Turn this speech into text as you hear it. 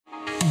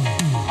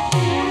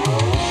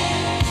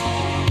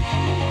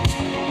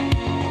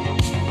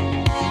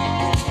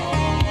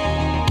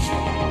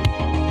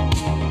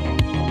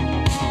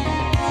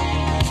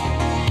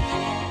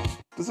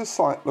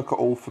site look at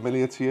all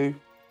familiar to you?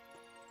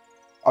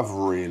 I've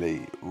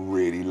really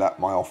let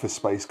my office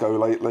space go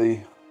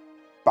lately.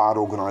 Bad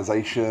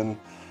organisation,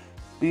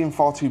 being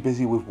far too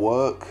busy with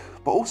work,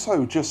 but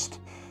also just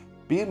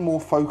being more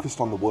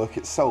focused on the work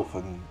itself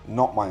and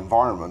not my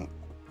environment.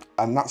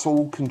 And that's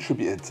all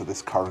contributed to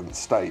this current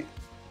state.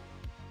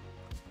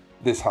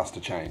 This has to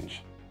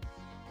change.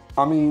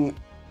 I mean,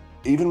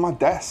 even my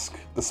desk,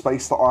 the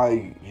space that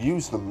I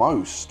use the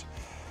most,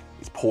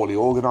 is poorly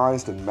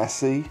organised and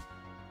messy.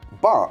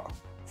 But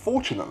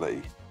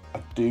fortunately, I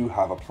do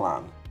have a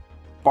plan.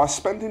 By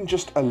spending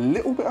just a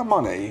little bit of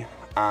money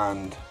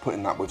and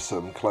putting that with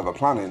some clever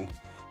planning,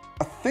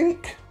 I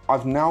think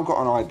I've now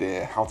got an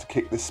idea how to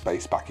kick this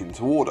space back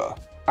into order.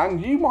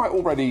 And you might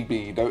already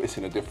be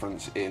noticing a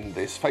difference in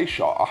this face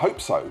shot, I hope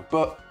so,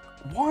 but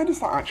why does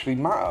that actually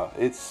matter?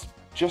 It's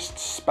just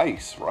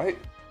space, right?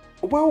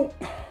 Well,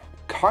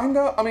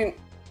 kinda. I mean,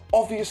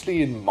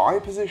 obviously in my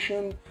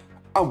position,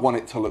 I want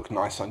it to look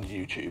nice on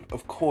YouTube,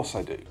 of course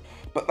I do,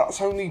 but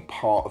that's only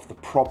part of the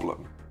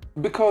problem.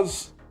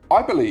 Because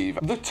I believe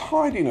the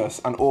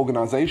tidiness and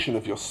organisation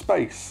of your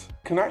space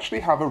can actually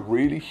have a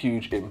really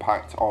huge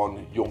impact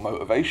on your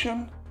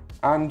motivation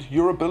and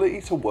your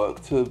ability to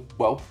work to,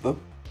 well, the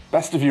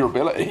best of your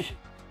ability.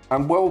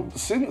 And well,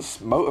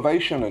 since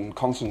motivation and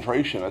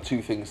concentration are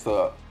two things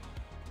that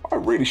I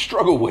really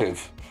struggle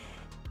with,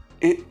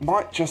 it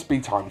might just be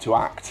time to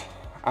act.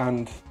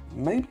 And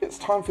maybe it's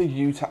time for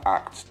you to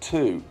act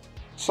too.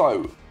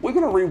 So we're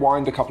going to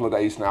rewind a couple of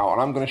days now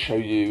and I'm going to show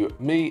you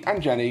me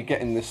and Jenny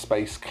getting this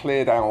space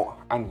cleared out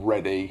and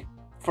ready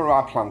for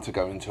our plan to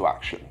go into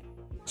action.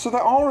 So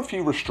there are a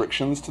few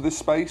restrictions to this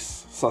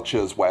space, such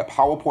as where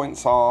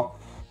PowerPoints are,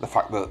 the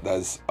fact that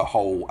there's a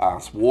whole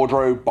ass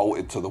wardrobe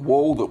bolted to the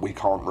wall that we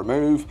can't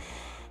remove.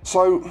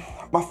 So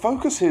my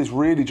focus here is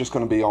really just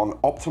going to be on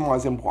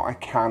optimizing what I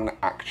can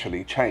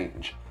actually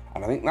change.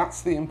 And I think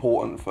that's the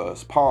important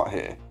first part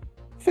here.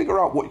 Figure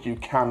out what you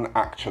can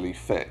actually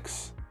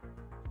fix.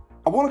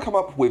 I want to come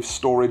up with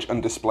storage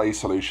and display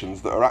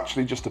solutions that are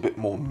actually just a bit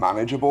more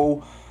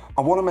manageable.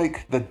 I want to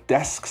make the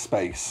desk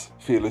space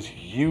feel as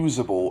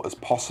usable as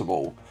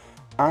possible.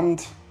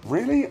 And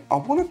really, I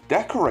want to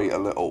decorate a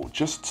little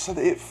just so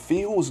that it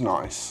feels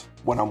nice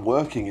when I'm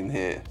working in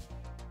here.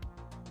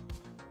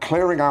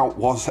 Clearing out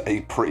was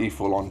a pretty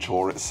full-on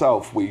chore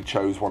itself. We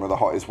chose one of the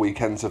hottest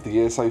weekends of the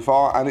year so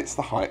far, and it's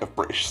the height of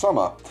British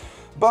summer.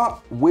 But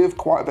with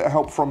quite a bit of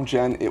help from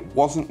Jen, it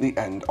wasn't the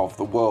end of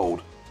the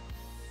world.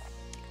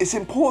 It's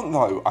important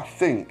though, I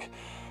think,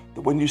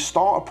 that when you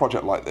start a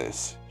project like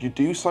this, you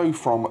do so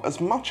from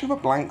as much of a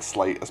blank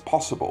slate as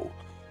possible.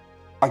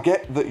 I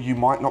get that you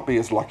might not be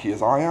as lucky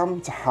as I am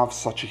to have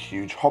such a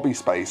huge hobby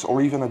space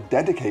or even a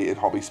dedicated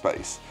hobby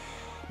space.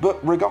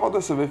 But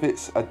regardless of if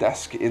it's a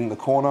desk in the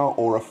corner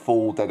or a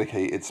full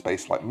dedicated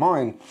space like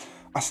mine,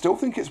 I still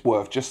think it's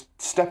worth just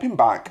stepping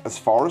back as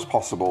far as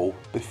possible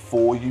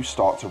before you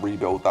start to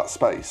rebuild that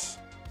space.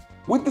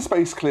 With the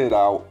space cleared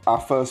out, our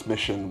first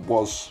mission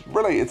was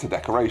related to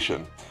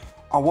decoration.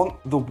 I want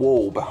the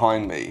wall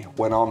behind me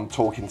when I'm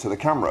talking to the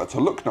camera to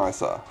look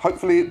nicer.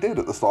 Hopefully it did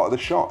at the start of the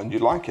shot and you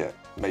like it.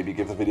 Maybe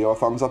give the video a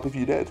thumbs up if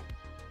you did.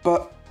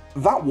 But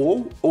that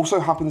wall also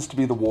happens to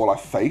be the wall I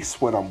face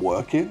when I'm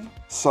working.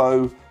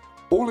 So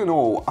all in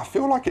all, I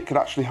feel like it could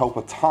actually help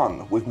a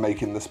ton with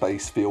making the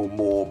space feel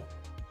more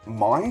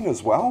mine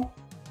as well.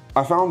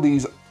 I found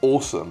these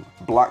awesome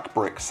black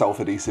brick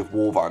self-adhesive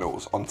wall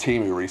vinyls on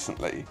Temu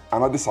recently,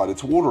 and I decided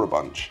to order a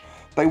bunch.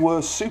 They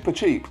were super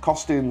cheap,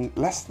 costing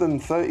less than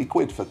 30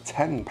 quid for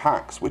 10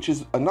 packs, which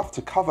is enough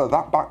to cover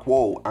that back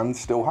wall and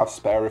still have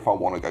spare if I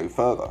want to go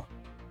further.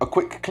 A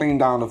quick clean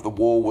down of the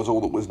wall was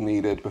all that was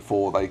needed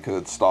before they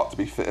could start to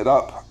be fitted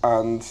up,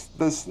 and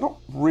there's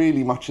not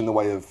really much in the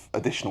way of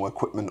additional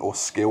equipment or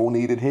skill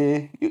needed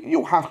here.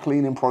 You'll have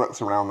cleaning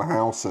products around the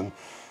house and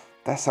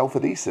they're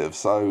self-adhesive,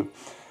 so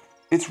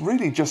it's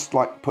really just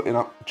like putting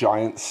up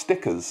giant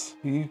stickers.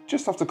 You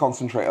just have to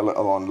concentrate a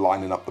little on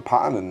lining up the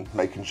pattern and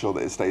making sure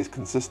that it stays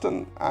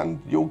consistent,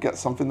 and you'll get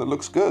something that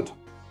looks good.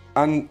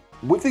 And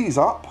with these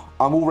up,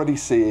 I'm already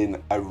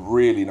seeing a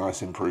really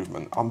nice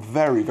improvement. I'm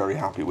very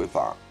happy with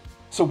that.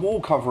 So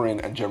wall covering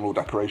and general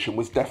decoration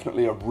was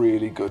definitely a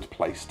really good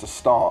place to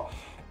start.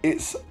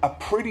 It's a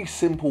pretty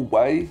simple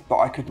way that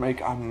I could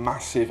make a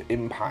massive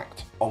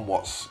impact on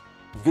what's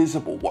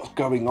visible, what's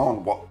going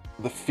on, what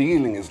the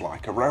feeling is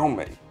like around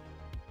me.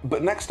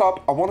 But next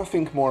up, I want to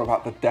think more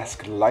about the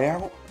desk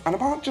layout and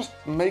about just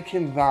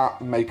making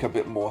that make a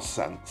bit more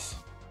sense.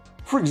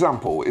 For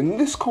example, in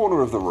this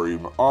corner of the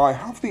room, I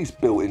have these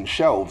built-in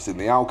shelves in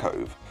the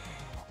alcove.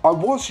 I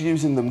was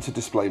using them to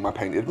display my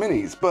painted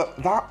minis, but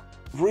that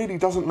really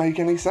doesn't make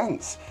any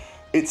sense.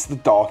 It's the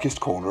darkest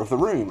corner of the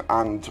room,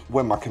 and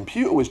when my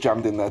computer was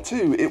jammed in there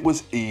too, it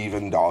was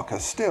even darker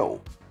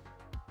still.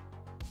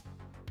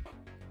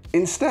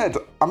 Instead,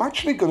 I'm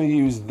actually going to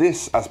use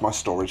this as my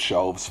storage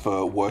shelves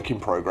for work in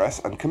progress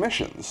and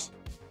commissions.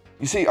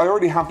 You see, I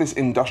already have this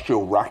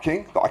industrial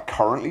racking that I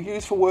currently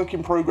use for work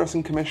in progress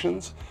and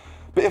commissions,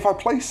 but if I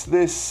place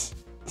this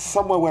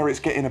somewhere where it's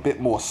getting a bit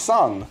more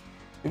sun,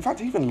 In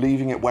fact, even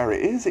leaving it where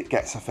it is, it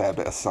gets a fair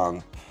bit of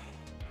sun.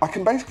 I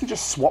can basically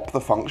just swap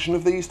the function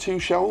of these two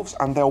shelves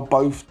and they'll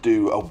both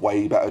do a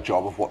way better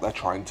job of what they're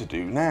trying to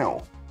do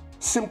now.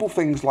 Simple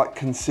things like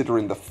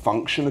considering the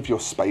function of your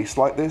space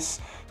like this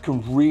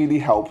can really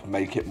help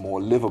make it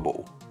more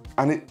livable.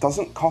 And it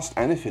doesn't cost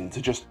anything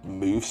to just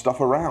move stuff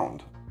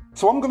around.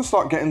 So I'm going to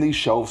start getting these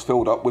shelves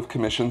filled up with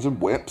commissions and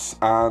whips,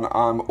 and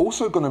I'm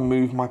also going to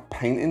move my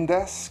painting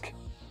desk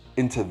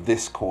into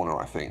this corner,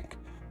 I think.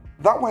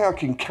 That way I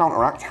can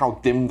counteract how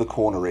dim the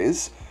corner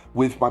is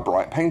with my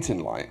bright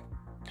painting light.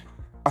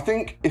 I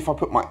think if I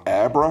put my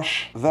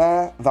airbrush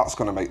there, that's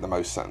going to make the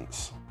most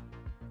sense.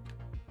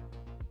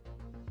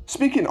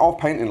 Speaking of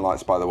painting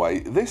lights, by the way,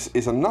 this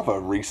is another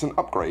recent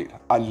upgrade,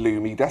 a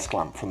Lumi desk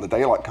lamp from the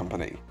Daylight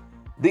Company.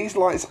 These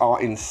lights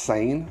are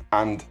insane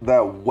and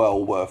they're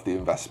well worth the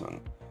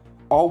investment.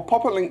 I'll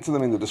pop a link to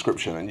them in the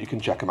description and you can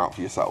check them out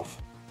for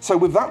yourself. So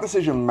with that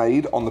decision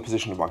made on the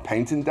position of my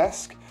painting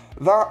desk,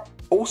 that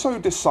also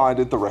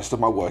decided the rest of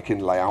my working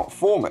layout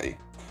for me.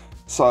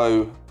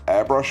 So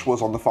airbrush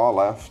was on the far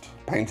left,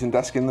 painting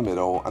desk in the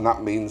middle, and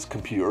that means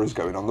computer is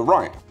going on the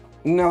right.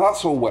 Now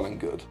that's all well and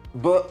good,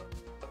 but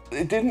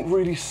it didn't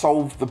really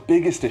solve the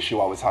biggest issue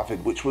I was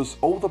having, which was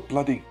all the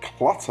bloody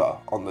clutter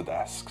on the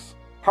desks.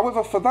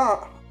 However, for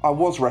that, I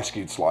was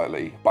rescued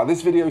slightly by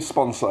this video's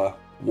sponsor,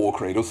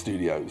 Warcradle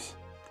Studios.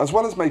 As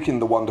well as making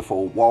the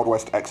wonderful Wild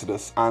West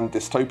Exodus and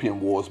Dystopian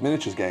Wars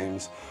miniatures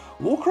games,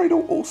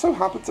 Warcradle also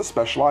happened to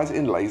specialise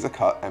in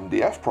laser-cut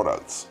MDF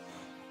products.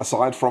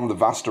 Aside from the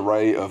vast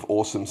array of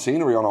awesome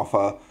scenery on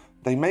offer,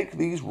 they make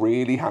these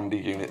really handy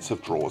units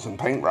of drawers and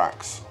paint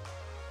racks.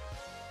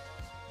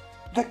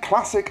 The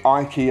classic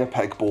IKEA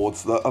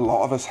pegboards that a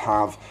lot of us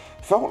have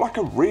felt like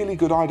a really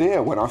good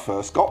idea when I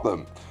first got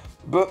them.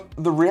 But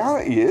the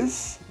reality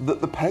is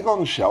that the peg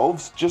on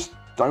shelves just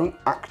don't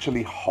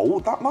actually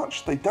hold that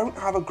much. They don't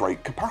have a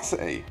great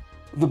capacity.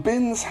 The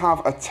bins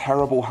have a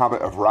terrible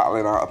habit of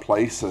rattling out of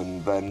place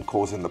and then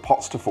causing the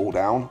pots to fall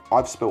down.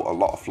 I've spilt a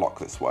lot of flock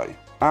this way.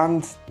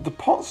 And the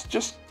pots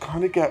just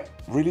kind of get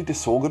really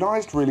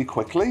disorganized really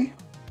quickly.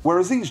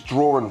 Whereas these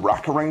drawer and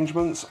rack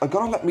arrangements are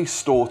going to let me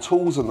store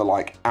tools and the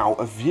like out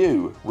of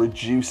view,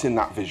 reducing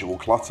that visual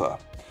clutter.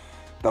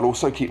 They'll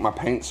also keep my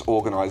paints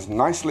organized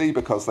nicely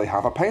because they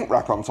have a paint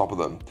rack on top of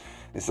them,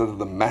 instead of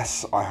the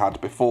mess I had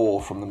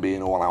before from them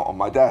being all out on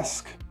my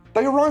desk.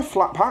 They arrive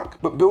flat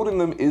pack, but building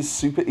them is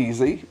super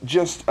easy.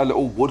 Just a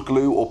little wood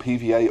glue or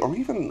PVA or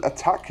even a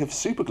tack of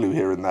super glue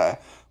here and there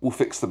will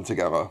fix them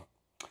together.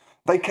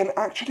 They can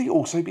actually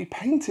also be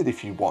painted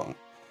if you want.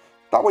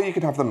 That way you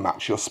can have them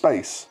match your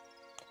space.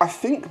 I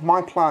think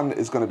my plan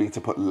is going to be to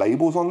put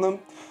labels on them,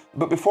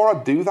 but before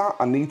I do that,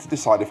 I need to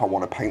decide if I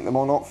want to paint them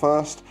or not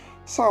first,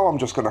 so I'm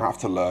just going to have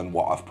to learn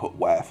what I've put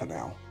where for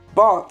now.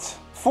 But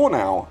for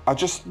now, I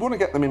just want to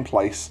get them in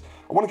place.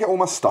 I want to get all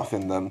my stuff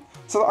in them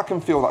so that I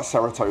can feel that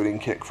serotonin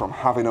kick from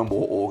having a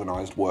more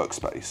organised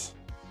workspace.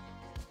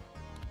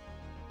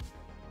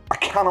 I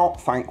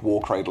cannot thank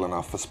Warcradle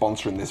enough for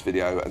sponsoring this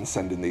video and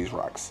sending these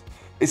racks.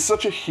 It's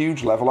such a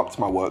huge level up to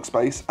my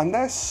workspace and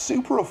they're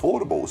super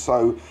affordable,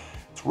 so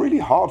it's really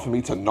hard for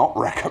me to not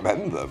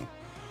recommend them.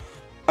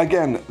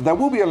 Again, there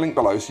will be a link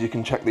below so you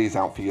can check these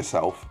out for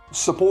yourself.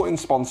 Supporting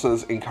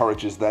sponsors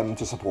encourages them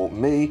to support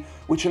me,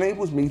 which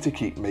enables me to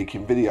keep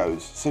making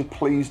videos, so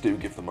please do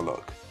give them a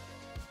look.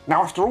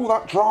 Now after all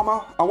that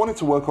drama, I wanted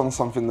to work on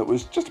something that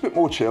was just a bit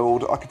more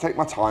chilled, I could take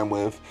my time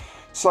with.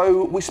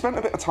 So we spent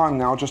a bit of time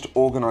now just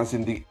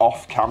organising the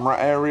off-camera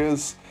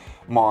areas,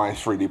 my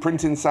 3D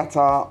printing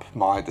setup,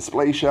 my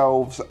display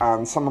shelves,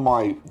 and some of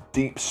my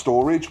deep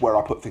storage where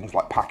I put things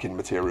like packing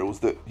materials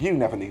that you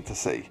never need to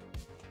see.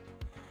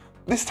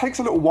 This takes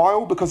a little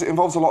while because it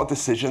involves a lot of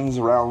decisions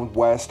around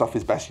where stuff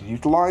is best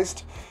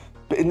utilised,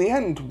 but in the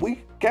end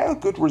we get a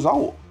good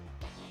result.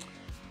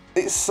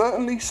 It's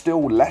certainly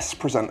still less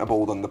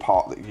presentable than the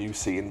part that you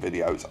see in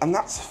videos, and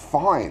that's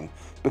fine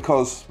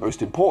because,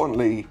 most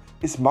importantly,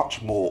 it's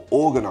much more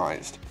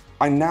organised.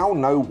 I now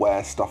know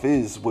where stuff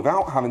is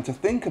without having to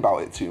think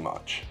about it too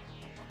much.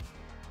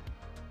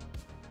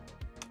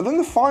 And then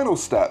the final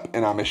step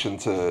in our mission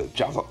to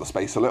jazz up the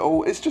space a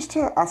little is just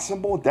to add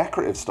some more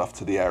decorative stuff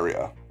to the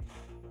area.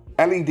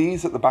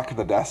 LEDs at the back of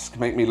the desk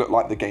make me look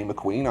like the gamer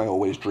queen I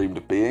always dreamed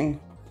of being.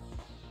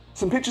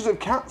 Some pictures of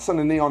cats and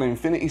a neon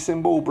infinity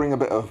symbol bring a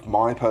bit of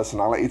my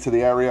personality to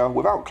the area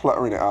without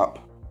cluttering it up.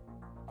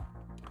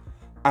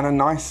 And a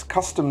nice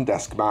custom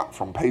desk mat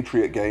from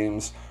Patriot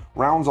Games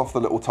rounds off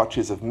the little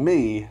touches of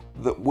me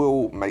that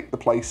will make the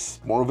place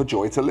more of a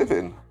joy to live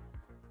in.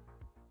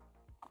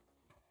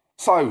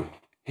 So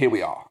here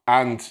we are,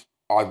 and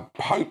I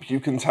hope you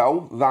can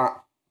tell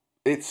that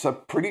it's a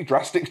pretty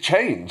drastic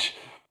change.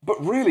 But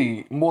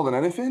really, more than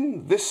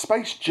anything, this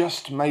space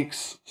just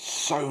makes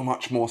so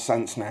much more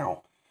sense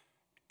now.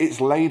 It's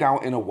laid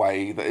out in a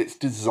way that it's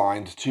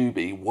designed to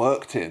be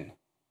worked in.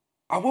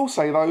 I will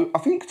say though, I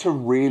think to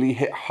really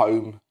hit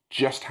home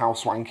just how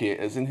swanky it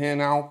is in here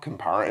now,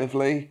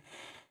 comparatively,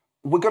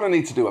 we're going to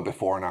need to do a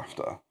before and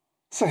after.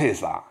 So here's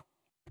that.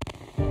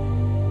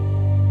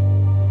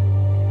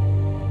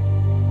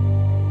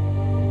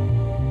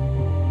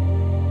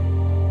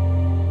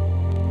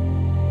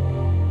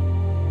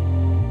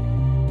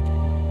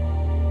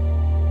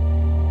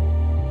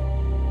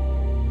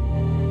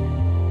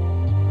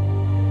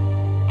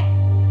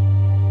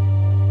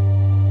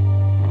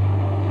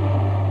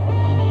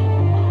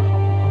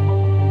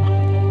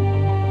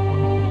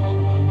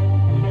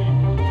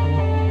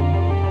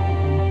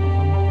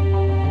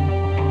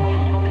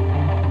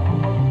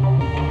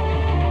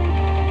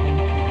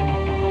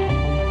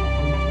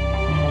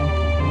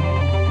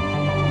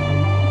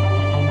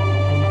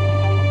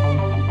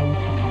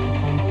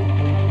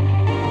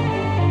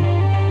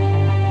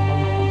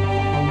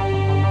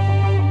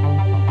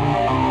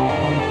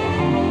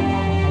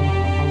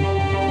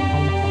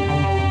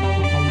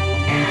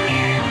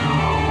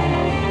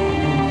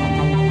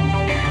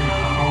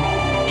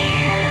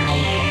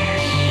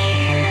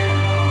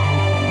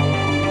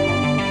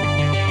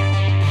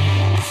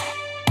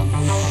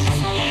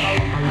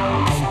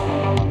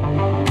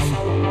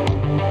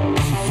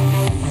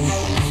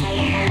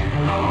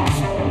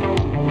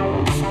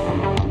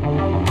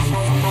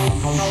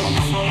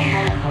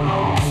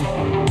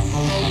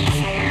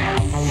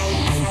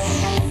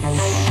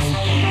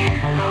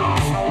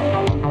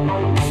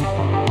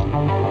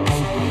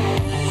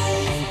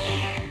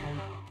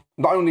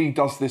 Not only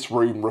does this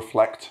room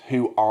reflect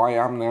who I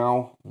am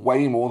now,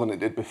 way more than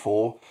it did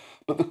before,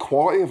 but the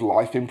quality of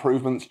life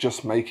improvements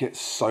just make it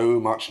so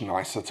much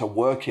nicer to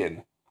work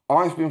in.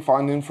 I've been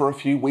finding for a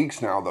few weeks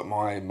now that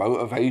my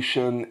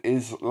motivation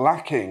is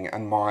lacking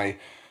and my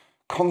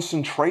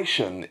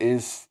concentration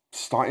is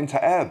starting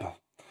to ebb.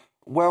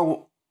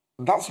 Well,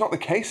 that's not the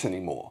case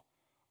anymore.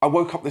 I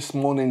woke up this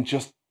morning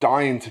just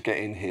dying to get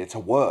in here to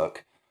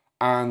work,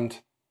 and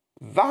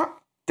that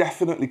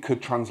definitely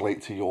could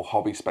translate to your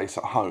hobby space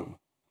at home.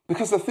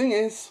 Because the thing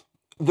is,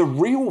 the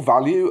real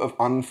value of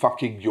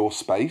unfucking your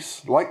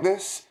space like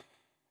this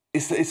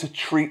is that it's a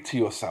treat to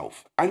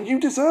yourself, and you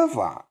deserve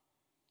that.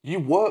 You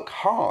work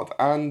hard,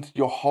 and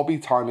your hobby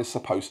time is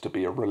supposed to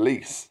be a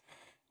release.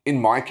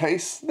 In my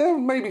case, there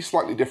may be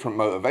slightly different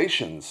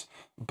motivations,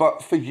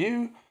 but for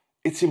you,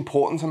 it's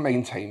important to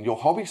maintain your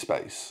hobby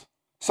space.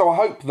 So I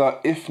hope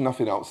that, if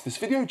nothing else, this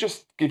video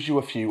just gives you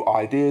a few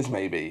ideas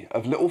maybe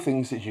of little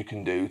things that you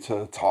can do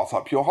to tart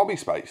up your hobby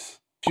space.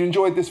 If you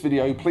enjoyed this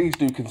video, please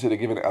do consider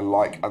giving it a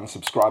like and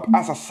subscribe.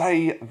 As I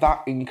say,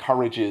 that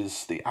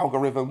encourages the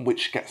algorithm,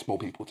 which gets more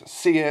people to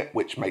see it,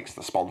 which makes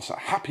the sponsor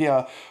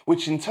happier,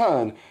 which in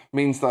turn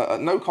means that at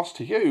no cost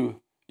to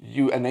you,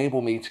 you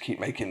enable me to keep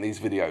making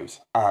these videos,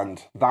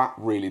 and that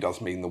really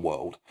does mean the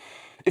world.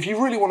 If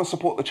you really want to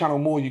support the channel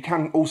more, you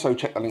can also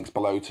check the links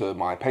below to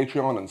my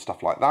Patreon and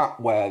stuff like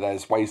that, where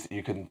there's ways that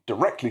you can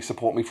directly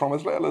support me from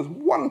as little as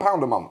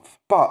 £1 a month.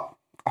 But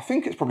I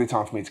think it's probably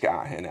time for me to get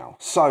out of here now.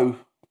 So,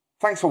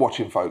 thanks for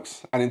watching,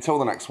 folks, and until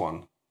the next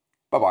one,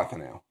 bye-bye for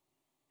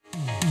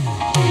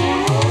now.